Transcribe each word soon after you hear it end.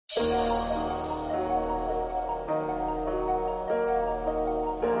Yeah.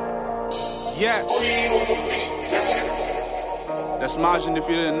 That's Majin if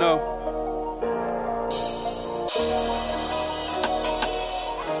you didn't know.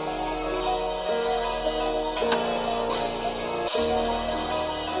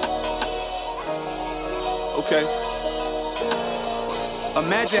 Okay.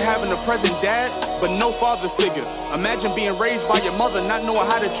 Imagine having a present dad, but no father figure. Imagine being raised by your mother, not knowing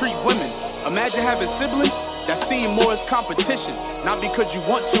how to treat women. Imagine having siblings that seem more as competition, not because you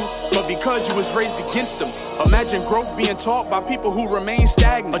want to, but because you was raised against them. Imagine growth being taught by people who remain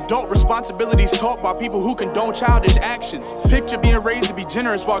stagnant. Adult responsibilities taught by people who condone childish actions. Picture being raised to be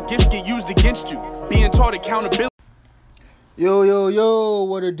generous while gifts get used against you. Being taught accountability. Yo,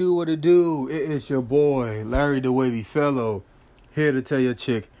 what it do? It is your boy, Larry the Wavy Fellow, here to tell your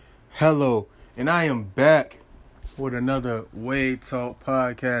chick hello. And I am back with another Wave Talk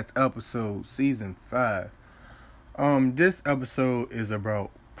Podcast episode, Season 5. This episode is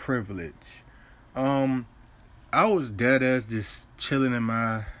about privilege. I was dead ass just chilling in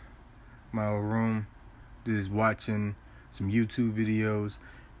my room, just watching some YouTube videos,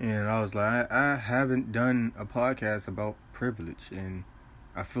 and I was like, I haven't done a podcast about privilege, and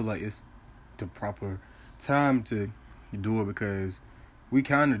I feel like it's the proper time to do it because we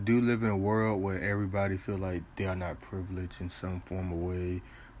kind of do live in a world where everybody feel like they are not privileged in some form of way,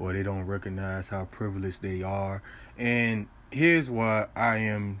 or they don't recognize how privileged they are. And here's what I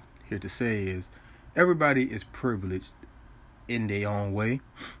am here to say is everybody is privileged in their own way.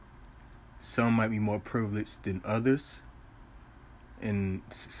 Some might be more privileged than others. And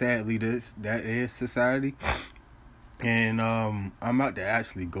sadly, that is society. And I'm about to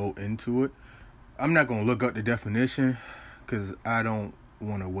actually go into it. I'm not going to look up the definition because I don't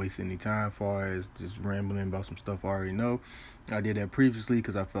want to waste any time as far as just rambling about some stuff I already know. I did that previously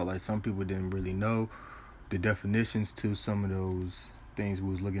because I felt like some people didn't really know the definitions to some of those things we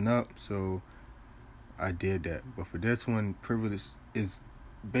was looking up. So I did that. But for this one, privilege is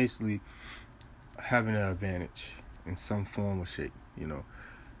basically having an advantage in some form or shape, you know.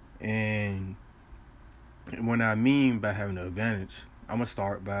 And when I mean by having an advantage, I'm going to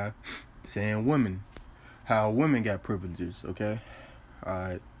start by saying women. How women got privileges, okay?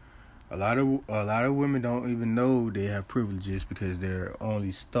 Alright. A lot of women don't even know they have privileges because they're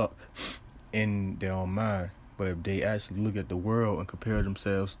only stuck in their own mind. But if they actually look at the world and compare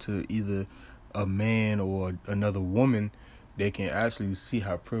themselves to either a man or another woman, they can actually see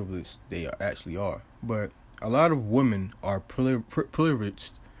how privileged they actually are. But a lot of women are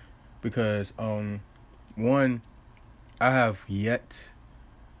privileged because, one, I have yet,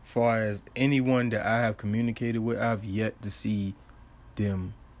 far as anyone that I have communicated with, I have yet to see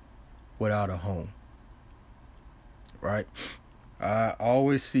them without a home. Right? I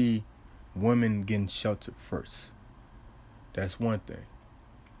always see women getting sheltered first. That's one thing.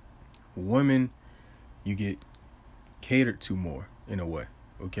 Women, you get catered to more in a way.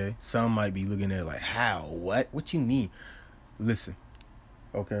 Okay? Some might be looking at it like, how? What? What you mean? Listen.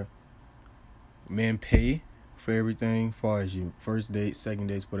 Okay? Men pay for everything, as far as your first dates, second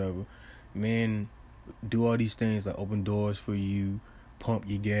dates, whatever. Men do all these things like open doors for you, pump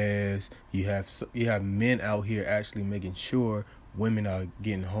your gas. You have men out here actually making sure women are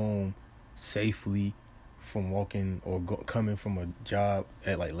getting home safely from walking or coming from a job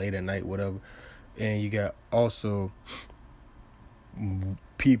at like late at night, whatever. And you got also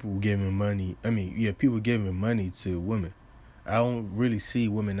people giving money. People giving money to women. I don't really see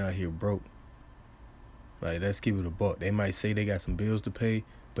women out here broke. Like, let's keep it a buck. They might say they got some bills to pay,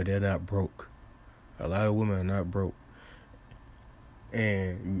 but they're not broke. A lot of women are not broke.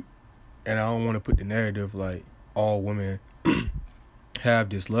 And I don't want to put the narrative like all women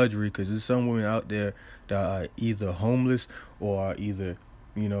have this luxury, because there's some women out there that are either homeless or are either,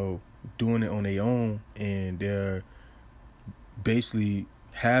 doing it on their own, and they're basically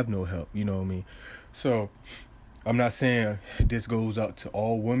have no help, you know what I mean? So I'm not saying this goes out to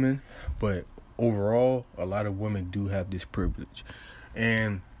all women, but overall, a lot of women do have this privilege,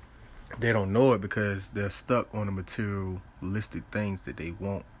 and they don't know it because they're stuck on the materialistic things that they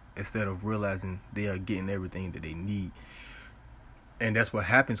want instead of realizing they are getting everything that they need. And that's what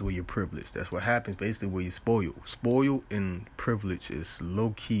happens when you're privileged. That's what happens basically when you're spoiled. Spoiled and privilege is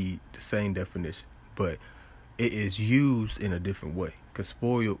low-key the same definition, but it is used in a different way. Because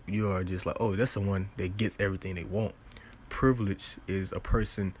spoiled, you are just like, oh, that's someone that gets everything they want. Privilege is a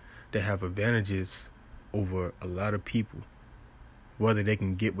person that have advantages over a lot of people, whether they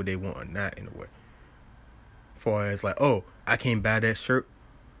can get what they want or not, in a way. Far as like, oh, I can't buy that shirt.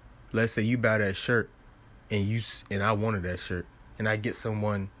 Let's say you buy that shirt and I wanted that shirt, and I get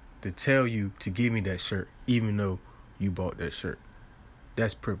someone to tell you to give me that shirt, even though you bought that shirt.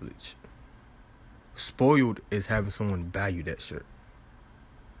 That's privilege. Spoiled is having someone buy you that shirt.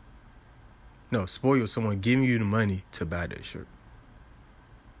 No, spoiled is someone giving you the money to buy that shirt.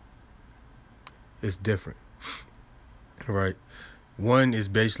 It's different, right? One is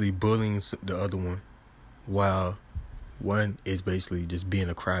basically bullying the other one, while one is basically just being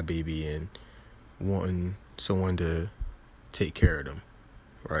a crybaby and wanting someone to take care of them,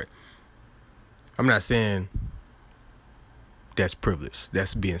 right? I'm not saying that's privilege.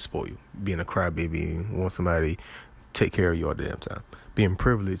 That's being spoiled. Being a crybaby and want somebody to take care of you all the damn time. Being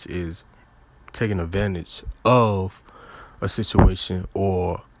privileged is taking advantage of a situation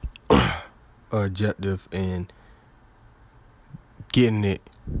or an objective and getting it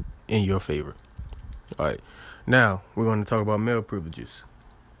in your favor. All right. Now, we're going to talk about male privileges.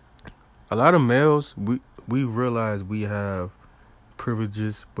 A lot of males, we realize we have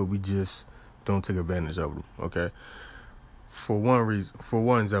privileges, but we just don't take advantage of them, okay? For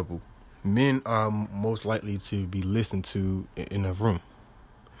one example, men are most likely to be listened to in a room.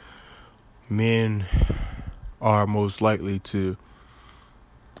 Men are most likely to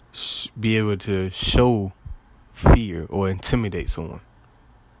be able to show fear or intimidate someone,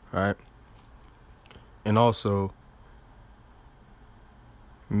 right? And also,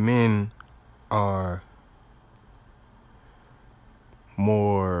 men are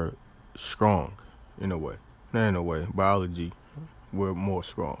more strong in a way. Not in a way. Biology, we're more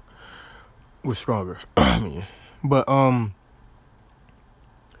strong. We're stronger. But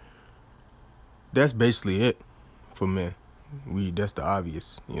that's basically it for men. That's the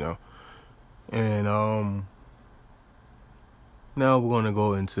obvious, And now we're gonna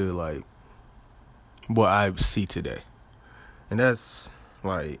go into like what I see today. And that's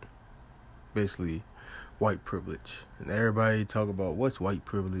like basically white privilege. And everybody talk about what's white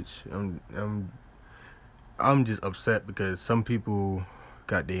privilege. I'm just upset because some people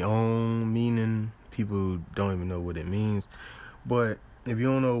got their own meaning. People don't even know what it means. But if you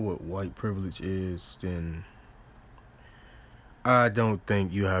don't know what white privilege is, then I don't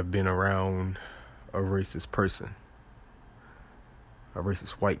think you have been around a racist person. A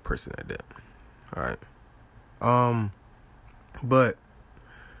racist white person at that. Alright. But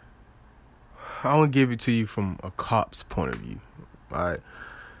I want to give it to you from a cop's point of view. Alright.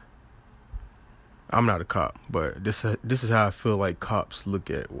 I'm not a cop, but this is how I feel like cops look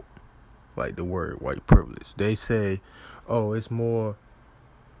at like the word white privilege. They say, "Oh, it's more.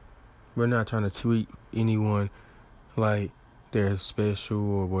 We're not trying to treat anyone like they're special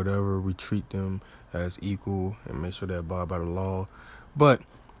or whatever. We treat them as equal and make sure they abide by the law." But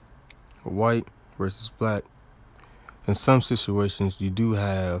white versus black, in some situations, you do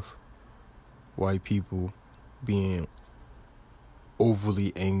have white people being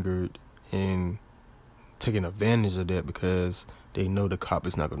overly angered and taking advantage of that because they know the cop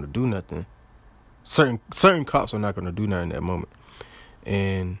is not going to do nothing. Certain cops are not going to do nothing in that moment.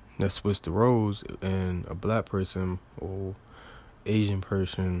 And let's switch the roles, and a black person or Asian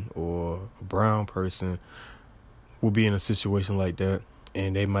person or a brown person will be in a situation like that,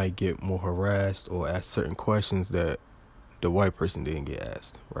 and they might get more harassed or ask certain questions that the white person didn't get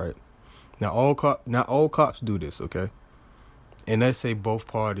asked, right? Not all cops do this, okay? And let's say both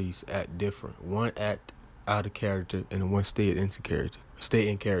parties act different. One act out of character and one stayed in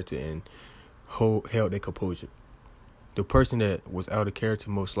character and held their composure. The person that was out of character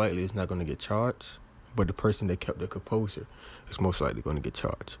most likely is not going to get charged, but the person that kept their composure is most likely going to get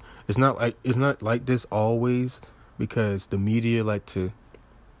charged. It's not like this always, because the media like to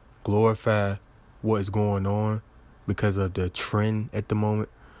glorify what is going on because of the trend at the moment.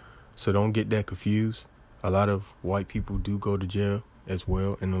 So don't get that confused. A lot of white people do go to jail as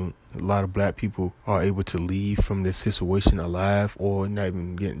well, and a lot of black people are able to leave from this situation alive or not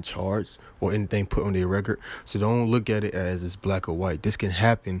even getting charged or anything put on their record. So don't look at it as it's black or white. This can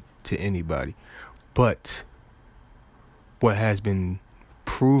happen to anybody. But what has been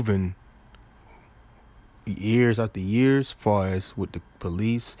proven years after years, as far as with the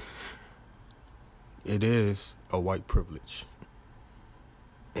police, it is a white privilege.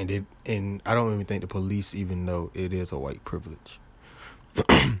 And I don't even think the police even know it is a white privilege.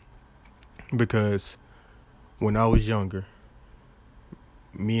 Because when I was younger,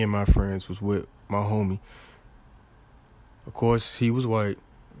 me and my friends was with my homie. Of course, he was white.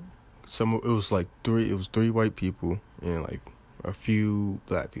 It was three white people and like a few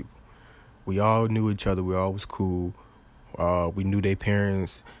black people. We all knew each other. We all was cool. We knew their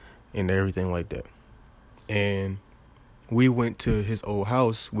parents and everything like that. And we went to his old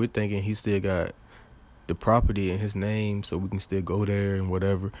house. We're thinking he still got the property in his name so we can still go there and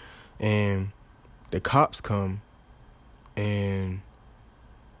whatever. And the cops come, and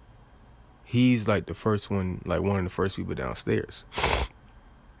he's like the first one, like one of the first people downstairs.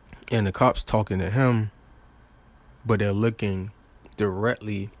 And the cops talking to him, but they're looking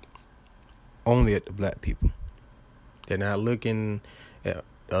directly only at the black people. They're not looking at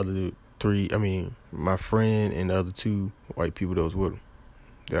the other three. I mean, my friend and the other two white people that was with him.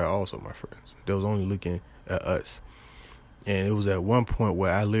 They're also my friends. They was only looking at us. And it was at one point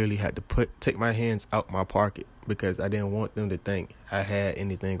where I literally had to take my hands out my pocket because I didn't want them to think I had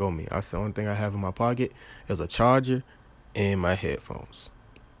anything on me. I said, the only thing I have in my pocket is a charger and my headphones.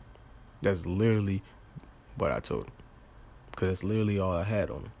 That's literally what I told them, because that's literally all I had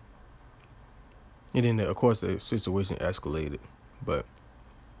on them. And then, of course, the situation escalated. But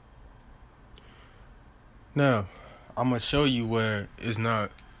now, I'm going to show you where it's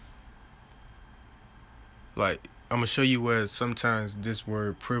not, like, I'm going to show you where sometimes this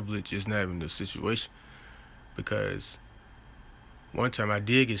word privilege is not even the situation. Because one time I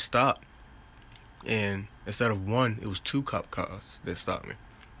did get stopped, and instead of one, it was 2 cop cars that stopped me.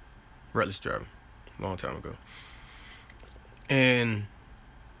 Reckless driving, a long time ago. And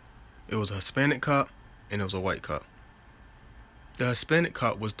it was a Hispanic cop and it was a white cop. The Hispanic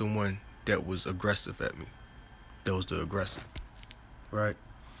cop was the one that was aggressive at me. That was the aggressor, right?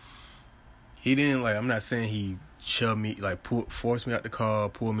 He didn't, like, I'm not saying he shoved me, like, forced me out the car,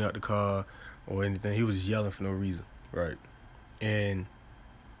 pulled me out the car, or anything. He was yelling for no reason, right? And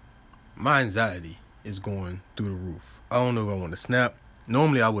my anxiety is going through the roof. I don't know if I want to snap.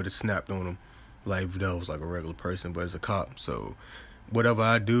 Normally, I would have snapped on him, like, if that was, like, a regular person, but it's a cop. So, whatever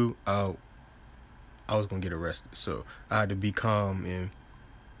I do, I was going to get arrested. So, I had to be calm and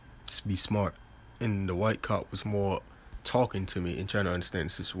just be smart. And the white cop was more talking to me and trying to understand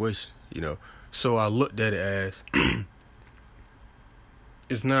the situation, you know. So, I looked at it as,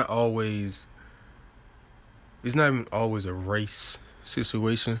 it's not even always a race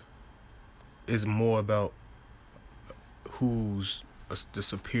situation. It's more about who's the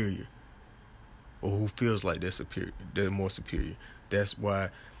superior, or who feels like they're more superior. That's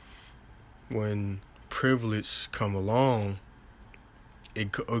why when privilege come along,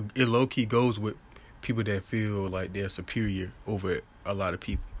 it low-key goes with people that feel like they're superior over a lot of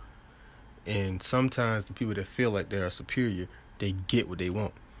people. And sometimes the people that feel like they are superior, they get what they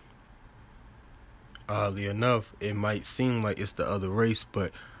want. Oddly enough, it might seem like it's the other race,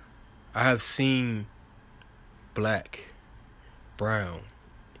 but I have seen black, brown,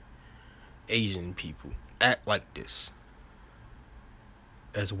 Asian people act like this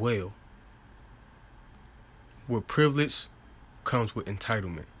as well. Where privilege comes with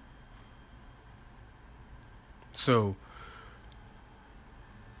entitlement. So,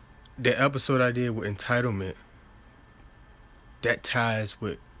 the episode I did with entitlement, that ties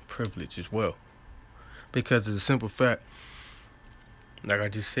with privilege as well. Because it's a simple fact, like I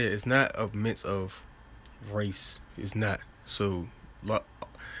just said, it's not a mix of race. It's not. So,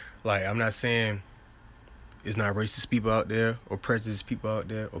 like, I'm not saying it's not racist people out there, or prejudiced people out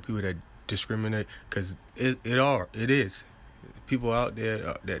there, or people that discriminate, because it is. People out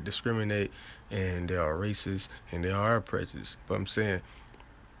there that discriminate, and they are racist, and they are prejudiced. But I'm saying,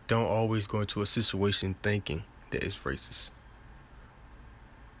 don't always go into a situation thinking that it's racist.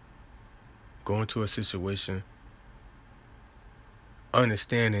 Go into a situation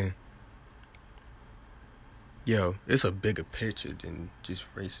understanding, yo, it's a bigger picture than just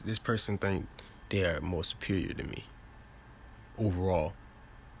race. This person think they are more superior than me overall,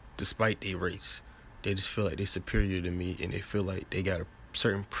 despite their race. They just feel like they're superior to me, and they feel like they got a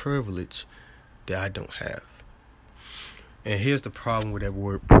certain privilege that I don't have. And here's the problem with that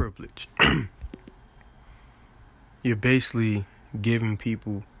word privilege. You're basically giving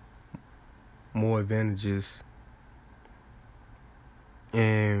people more advantages,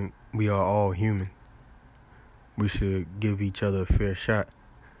 and we are all human. We should give each other a fair shot,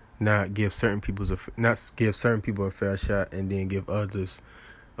 not give certain people a fair shot, and then give others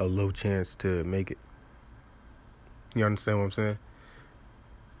a low chance to make it. You understand what I'm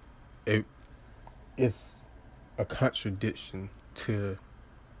saying? It's a contradiction to,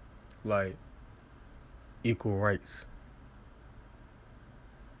 like, equal rights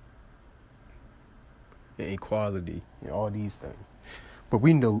and equality and all these things. But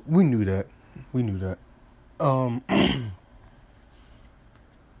we knew that.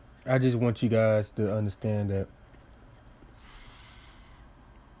 I just want you guys to understand that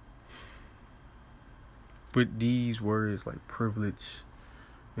with these words like privilege,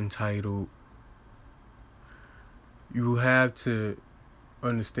 entitled, you have to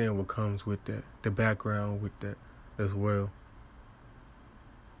understand what comes with that, the background with that as well.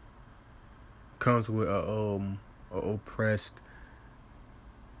 Comes with a oppressed,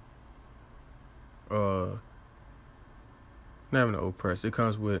 not even oppressed. It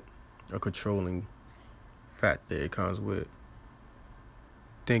comes with a controlling factor. It comes with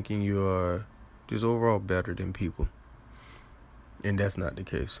thinking you are just overall better than people, and that's not the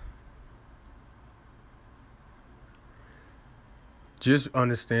case. Just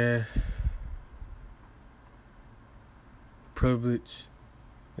understand, privilege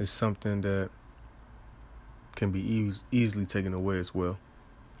is something that can be easily taken away as well.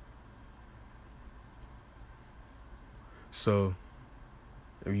 So,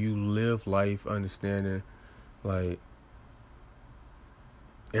 if you live life understanding, like,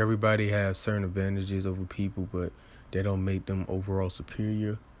 everybody has certain advantages over people, but they don't make them overall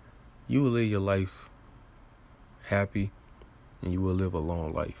superior, you will live your life happy, and you will live a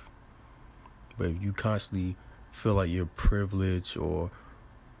long life. But if you constantly feel like you're privileged or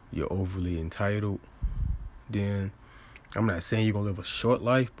you're overly entitled, then I'm not saying you're going to live a short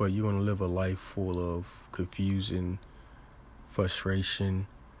life, but you're going to live a life full of confusion, frustration,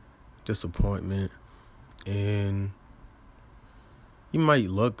 disappointment, and you might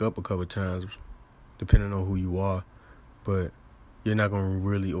luck up a couple of times depending on who you are, but you're not going to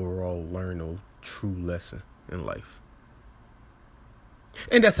really overall learn a true lesson in life.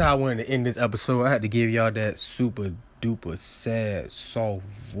 And that's how I wanted to end this episode. I had to give y'all that super duper sad, soft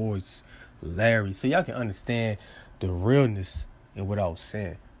voice Larry, so y'all can understand the realness in what I was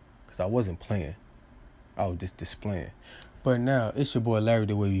saying, because I wasn't playing, I was just displaying. But now it's your boy Larry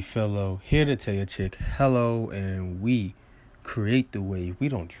the Wavy Fellow, here to tell your chick hello, and we create the wave. We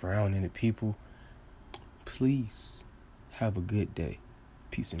don't drown in it, people. Please have a good day.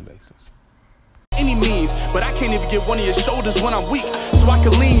 Peace and blessings. Any means, but I can't even get one of your shoulders when I'm weak, so I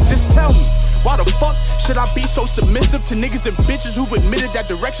can lean. Just tell me, why the fuck should I be so submissive to niggas and bitches who've admitted that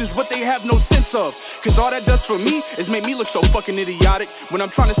direction's what they have no sense of? Cause all that does for me is make me look so fucking idiotic when I'm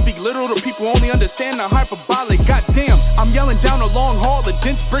trying to speak literal to people who only understand the hyperbolic. Goddamn, I'm yelling down a long hall of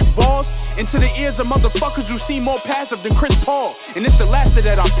dense brick walls into the ears of motherfuckers who seem more passive than Chris Paul. And it's the last of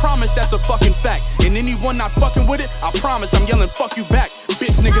that, I promise that's a fucking fact. And anyone not fucking with it, I promise I'm yelling fuck you back.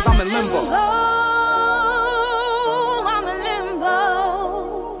 Bitch niggas, I'm in limbo.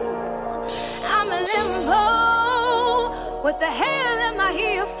 What the hell am I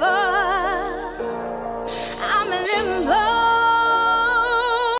here for?